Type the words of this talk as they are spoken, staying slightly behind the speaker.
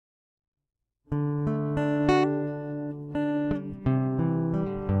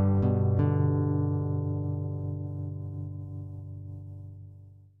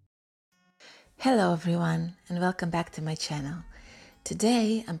Hello everyone and welcome back to my channel.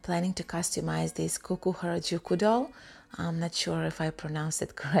 Today I'm planning to customize this Kuu Kuu Harajuku doll. I'm not sure if I pronounced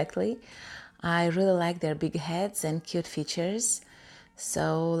it correctly. I really like their big heads and cute features.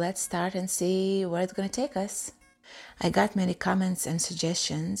 So let's start and see where it's going to take us. I got many comments and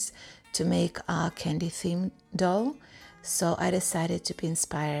suggestions to make a candy themed doll. So I decided to be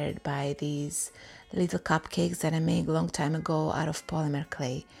inspired by these little cupcakes that I made a long time ago out of polymer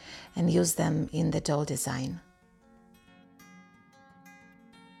clay and use them in the doll design.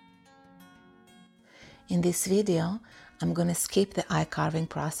 In this video, I'm going to skip the eye carving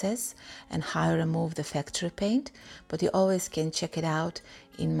process and how I remove the factory paint, but you always can check it out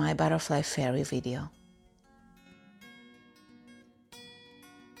in my butterfly fairy video.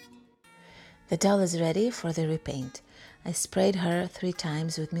 The doll is ready for the repaint. I sprayed her 3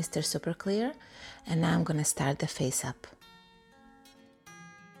 times with Mr. Super Clear, and now I'm going to start the face up.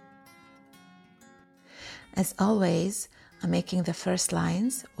 As always, I'm making the first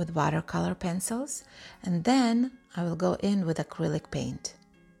lines with watercolor pencils, and then I will go in with acrylic paint.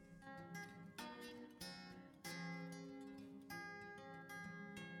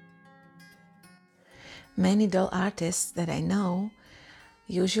 Many doll artists that I know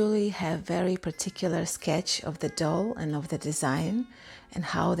usually have very particular sketch of the doll and of the design and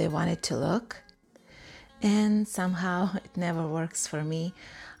how they want it to look. And somehow it never works for me.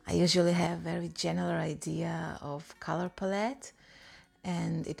 I usually have a very general idea of color palette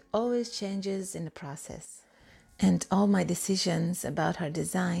and it always changes in the process. And all my decisions about her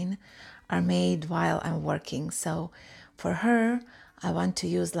design are made while I'm working. So for her, I want to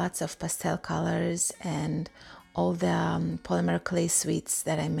use lots of pastel colors and all the polymer clay suites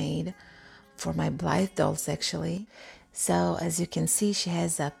that I made for my Blythe dolls actually. So as you can see, she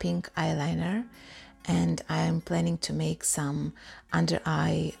has a pink eyeliner and I am planning to make some under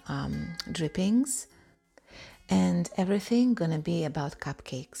eye drippings, and everything gonna be about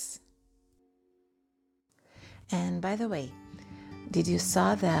cupcakes. And by the way, did you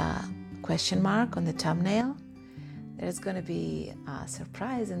saw the question mark on the thumbnail? There's gonna be a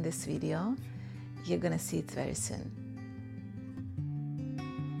surprise in this video. You're gonna see it very soon.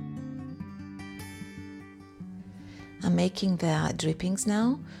 I'm making the drippings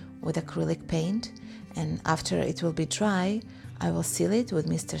now with acrylic paint, and after it will be dry, I will seal it with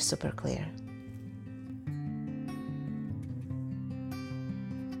Mr. Super Clear.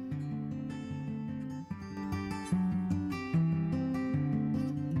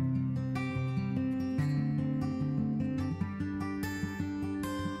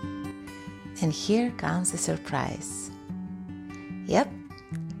 And here comes the surprise. Yep,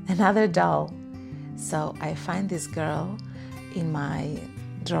 another doll. So I find this girl in my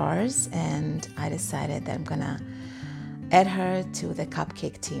drawers and I decided that I'm gonna add her to the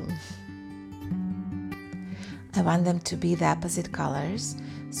cupcake team. I want them to be the opposite colors,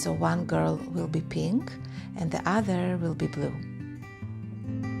 so one girl will be pink and the other will be blue.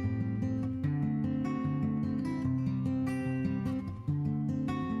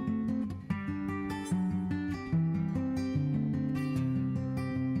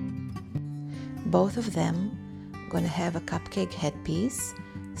 Both of them gonna have a cupcake headpiece,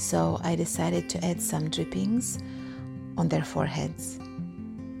 so I decided to add some drippings on their foreheads.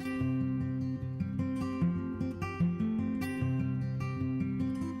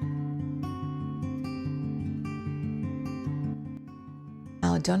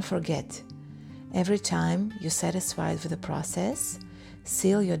 Now don't forget, every time you're satisfied with the process,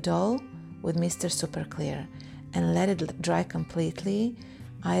 seal your doll with Mr. Super Clear and let it dry completely.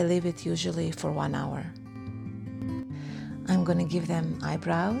 I leave it usually for 1 hour. I'm gonna give them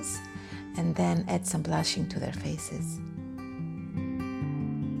eyebrows and then add some blushing to their faces.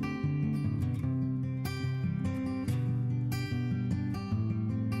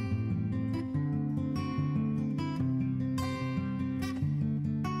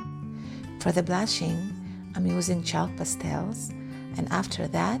 For the blushing, I'm using chalk pastels, and after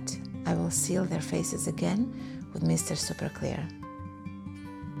that, I will seal their faces again with Mr. Super Clear.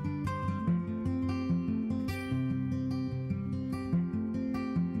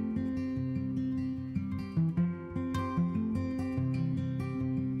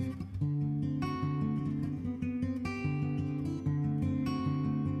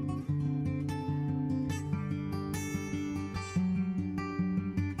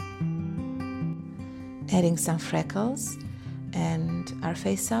 Adding some freckles, and our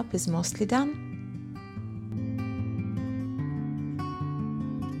face up is mostly done.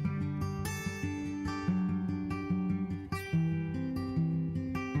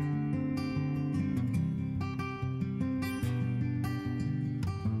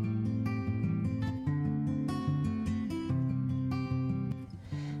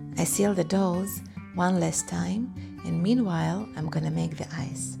 I seal the dolls one last time, and meanwhile I'm gonna make the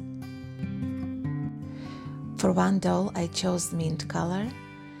eyes. For one doll I chose mint color,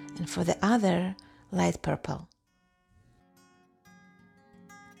 and for the other light purple.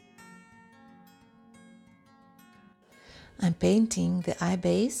 I'm painting the eye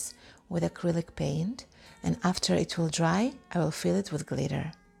base with acrylic paint, and after it will dry, I will fill it with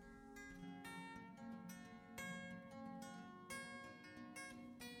glitter.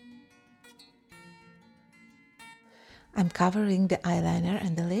 I'm covering the eyeliner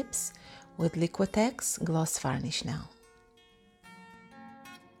and the lips with Liquitex gloss varnish now.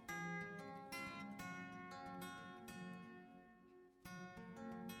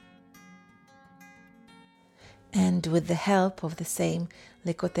 And with the help of the same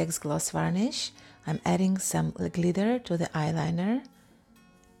Liquitex gloss varnish, I'm adding some glitter to the eyeliner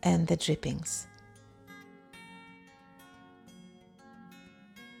and the drippings.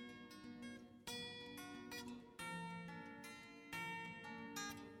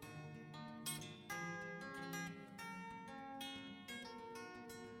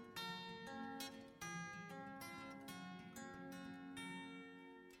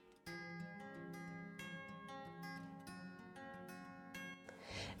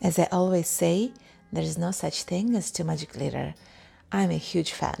 As I always say, there is no such thing as too much glitter. I'm a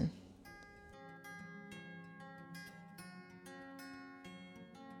huge fan.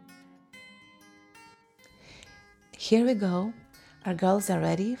 Here we go. Our girls are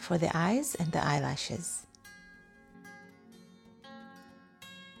ready for the eyes and the eyelashes.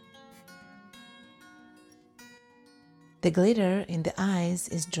 The glitter in the eyes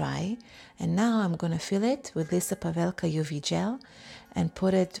is dry, and now I'm going to fill it with this Pavelka UV gel and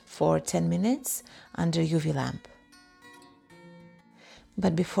put it for 10 minutes under UV lamp.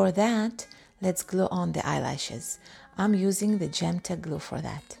 But before that, let's glue on the eyelashes. I'm using the Gemtech glue for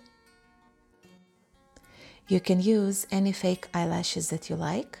that. You can use any fake eyelashes that you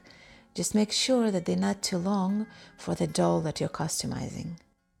like. Just make sure that they're not too long for the doll that you're customizing.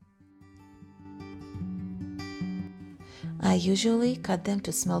 I usually cut them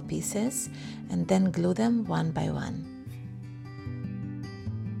to small pieces and then glue them one by one.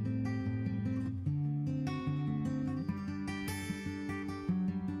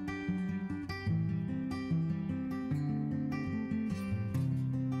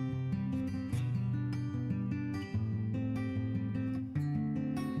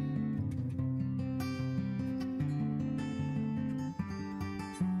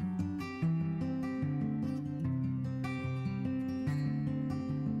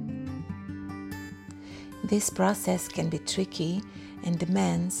 This process can be tricky and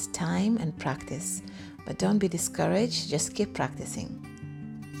demands time and practice, but don't be discouraged, just keep practicing.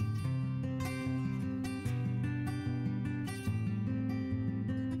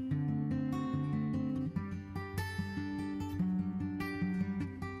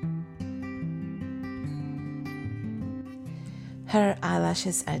 Her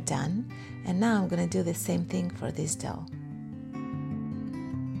eyelashes are done, and now I'm going to do the same thing for this doll.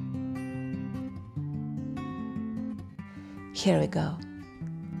 Here we go.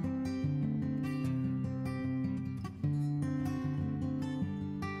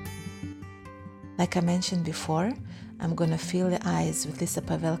 Like I mentioned before, I'm going to fill the eyes with this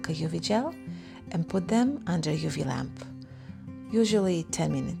Pavelka UV gel and put them under UV lamp. Usually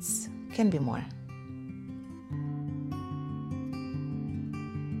 10 minutes, can be more.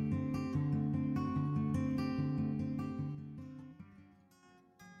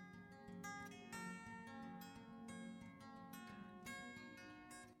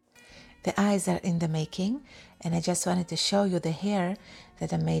 The eyes are in the making, and I just wanted to show you the hair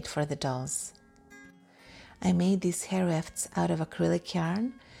that I made for the dolls. I made these hair wefts out of acrylic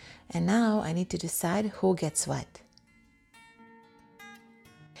yarn, and now I need to decide who gets what.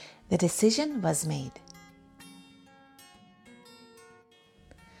 The decision was made.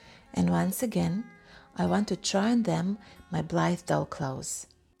 And once again, I want to try on them my Blythe doll clothes.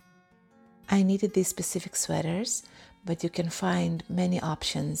 I needed these specific sweaters, but you can find many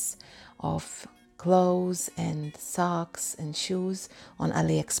options of clothes and socks and shoes on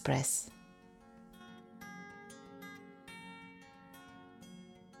AliExpress.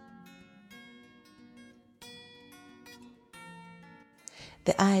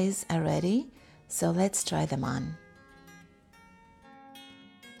 The eyes are ready, so let's try them on.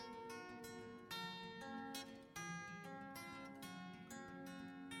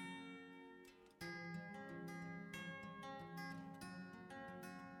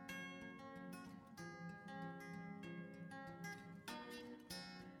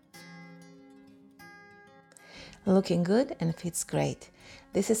 Looking good and fits great.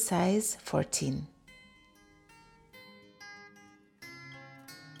 This is size 14.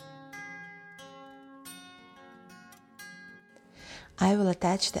 I will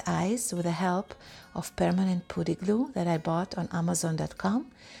attach the eyes with the help of permanent putty glue that I bought on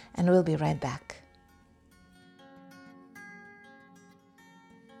Amazon.com, and we'll be right back.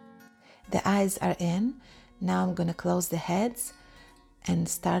 The eyes are in. Now I'm going to close the heads and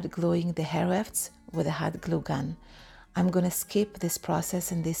start gluing the hair wefts with a hot glue gun. I'm going to skip this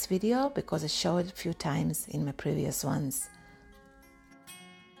process in this video because I showed it a few times in my previous ones.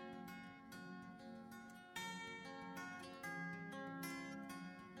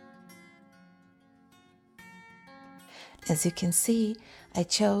 As you can see, I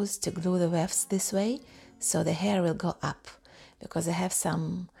chose to glue the wefts this way so the hair will go up, because I have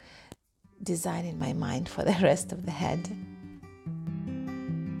some design in my mind for the rest of the head.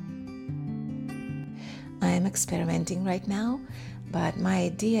 I am experimenting right now, but my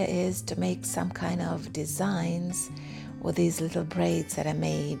idea is to make some kind of designs with these little braids that I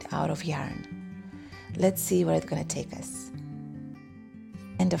made out of yarn. Let's see where it's going to take us.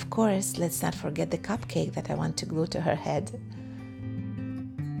 And of course, let's not forget the cupcake that I want to glue to her head.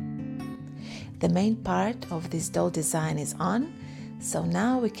 The main part of this doll design is on, so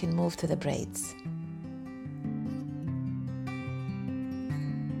now we can move to the braids.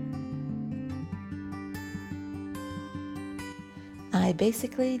 I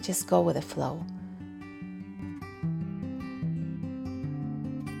basically just go with the flow.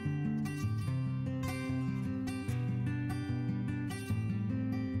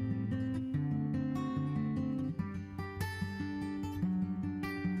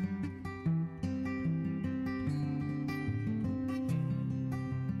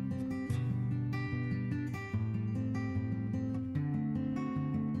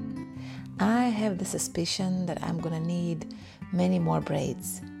 I have the suspicion that I'm gonna need many more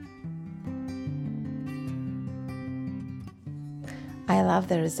braids. I love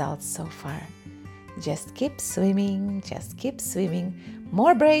the results so far. Just keep swimming, just keep swimming.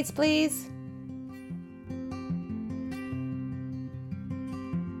 More braids, please.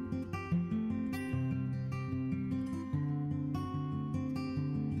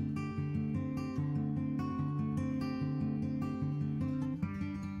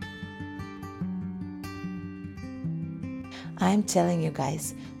 I'm telling you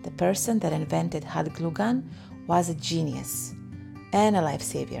guys, the person that invented hot glue gun was a genius and a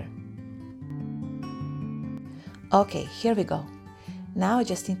lifesaver. Okay, here we go. Now I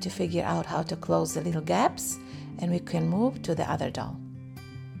just need to figure out how to close the little gaps, and we can move to the other doll.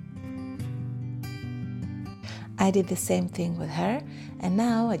 I did the same thing with her, and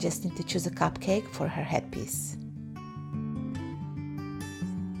now I just need to choose a cupcake for her headpiece.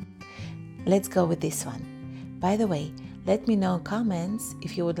 Let's go with this one. By the way, let me know in comments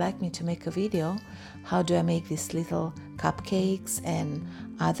if you would like me to make a video. How do I make these little cupcakes and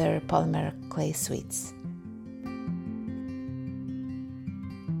other polymer clay sweets?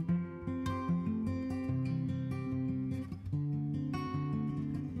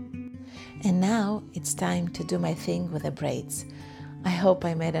 And now it's time to do my thing with the braids. I hope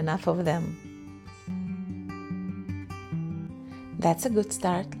I made enough of them. That's a good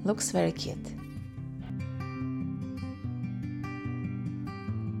start. Looks very cute.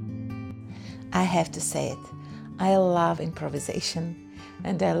 I have to say it, I love improvisation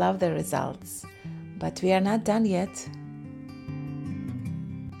and I love the results, but we are not done yet.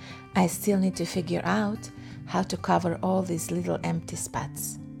 I still need to figure out how to cover all these little empty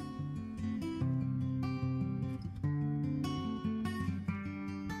spots.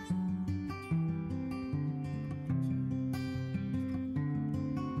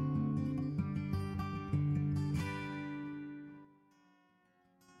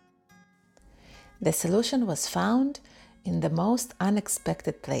 The solution was found in the most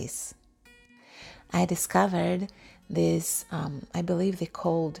unexpected place. I discovered these, I believe they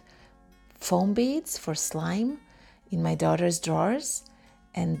called foam beads for slime in my daughter's drawers,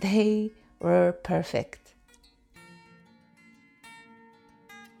 and they were perfect.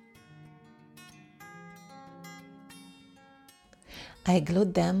 I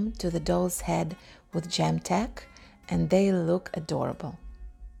glued them to the doll's head with jam tack, and they look adorable.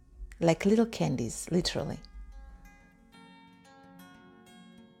 Like little candies, literally.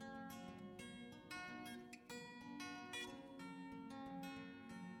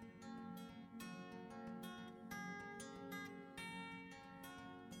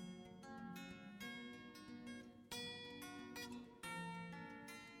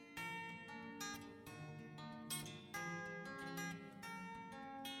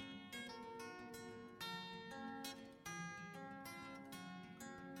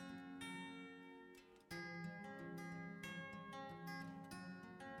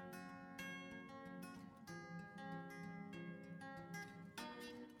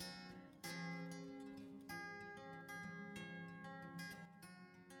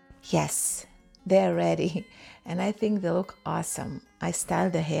 Yes, they're ready and I think they look awesome. I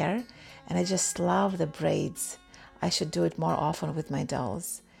styled the hair and I just love the braids. I should do it more often with my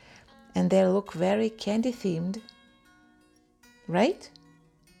dolls. And they look very candy themed, right?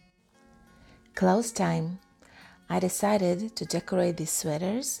 Close time. I decided to decorate these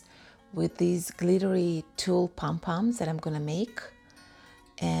sweaters with these glittery tulle pom-poms that I'm gonna make.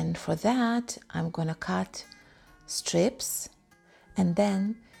 And for that, I'm gonna cut strips and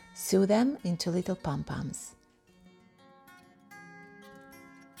then sew them into little pom-poms.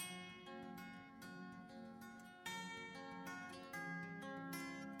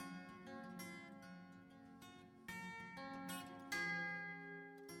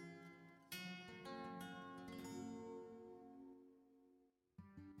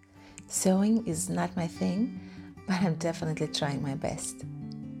 Sewing is not my thing, but I'm definitely trying my best.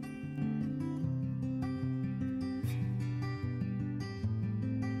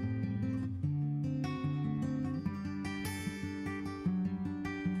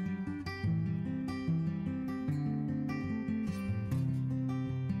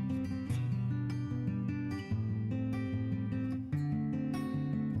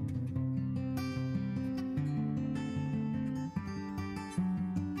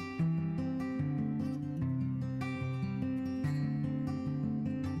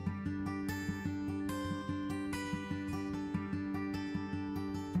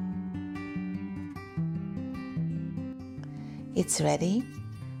 It's ready,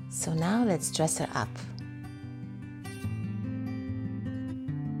 so now let's dress her up.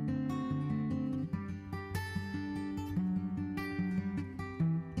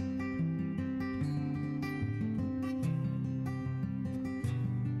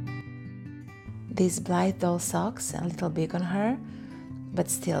 These Blythe doll socks are a little big on her, but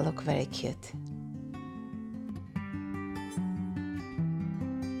still look very cute.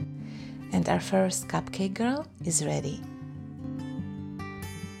 And our first cupcake girl is ready.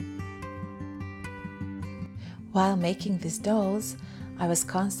 While making these dolls, I was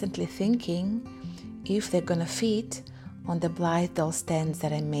constantly thinking if they're gonna fit on the Blythe doll stands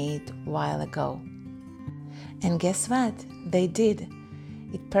that I made a while ago. And guess what? They did.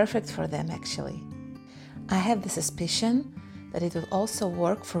 It's perfect for them actually. I have the suspicion that it will also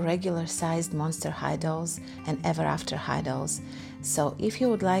work for regular sized Monster High dolls and Ever After High dolls. So if you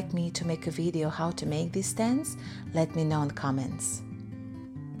would like me to make a video how to make these stands, let me know in comments.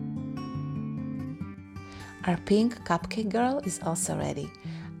 Our pink cupcake girl is also ready.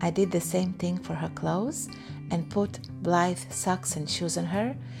 I did the same thing for her clothes and put Blythe socks and shoes on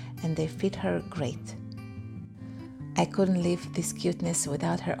her, and they fit her great. I couldn't leave this cuteness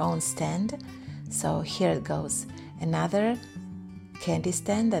without her own stand, so here it goes. Another candy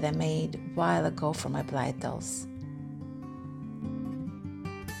stand that I made a while ago for my Blythe dolls.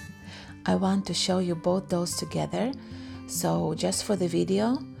 I want to show you both dolls together, so just for the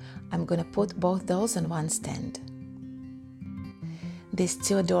video, I'm gonna put both dolls on one stand. These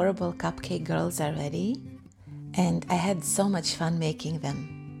two adorable cupcake girls are ready, and I had so much fun making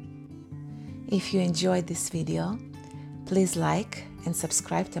them. If you enjoyed this video, please like and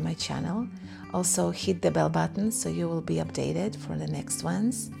subscribe to my channel. Also hit the bell button so you will be updated for the next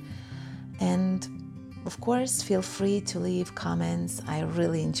ones. And of course, feel free to leave comments. I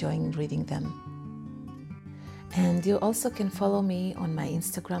really enjoy reading them. And you also can follow me on my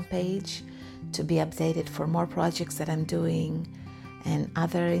Instagram page to be updated for more projects that I'm doing and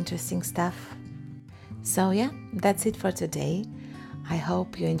other interesting stuff. So yeah, that's it for today. I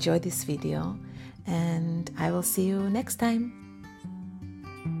hope you enjoyed this video and I will see you next time.